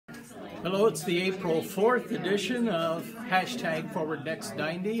Hello, it's the April 4th edition of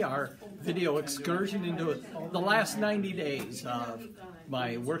 #ForwardNext90, our video excursion into the last 90 days of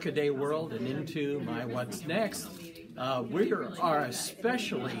my workaday world and into my what's next. We are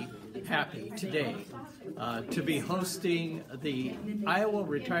especially happy today to be hosting the Iowa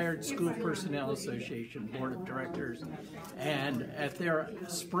Retired School Personnel Association Board of Directors and at their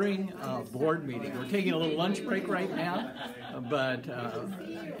spring board meeting. We're taking a little lunch break right now, but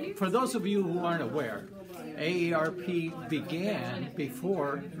for those of you who aren't aware, AARP began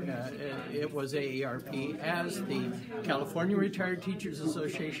before it was AARP as the California Retired Teachers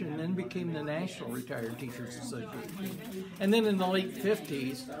Association and then became the National Retired Teachers Association. And then in the late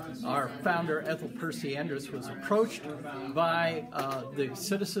 50s, our founder, Ethel Percy Andrus, was approached by the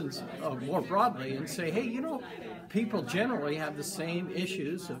citizens more broadly and say, hey, you know, people generally have the same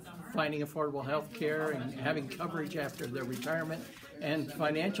issues of finding affordable health care and having coverage after their retirement and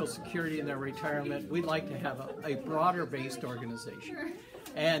financial security in their retirement. We'd like to have a broader-based organization.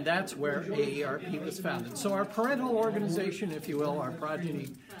 And that's where AARP was founded. So our parental organization, if you will, our progeny,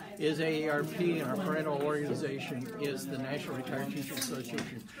 is AARP, and our parental organization is the National Retired Teachers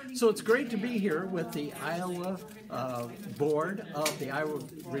Association. So it's great to be here with the Iowa board of the Iowa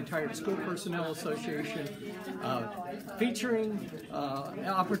Retired School Personnel Association, featuring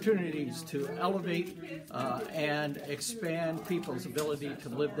opportunities to elevate and expand people's ability to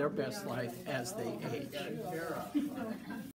live their best life as they age.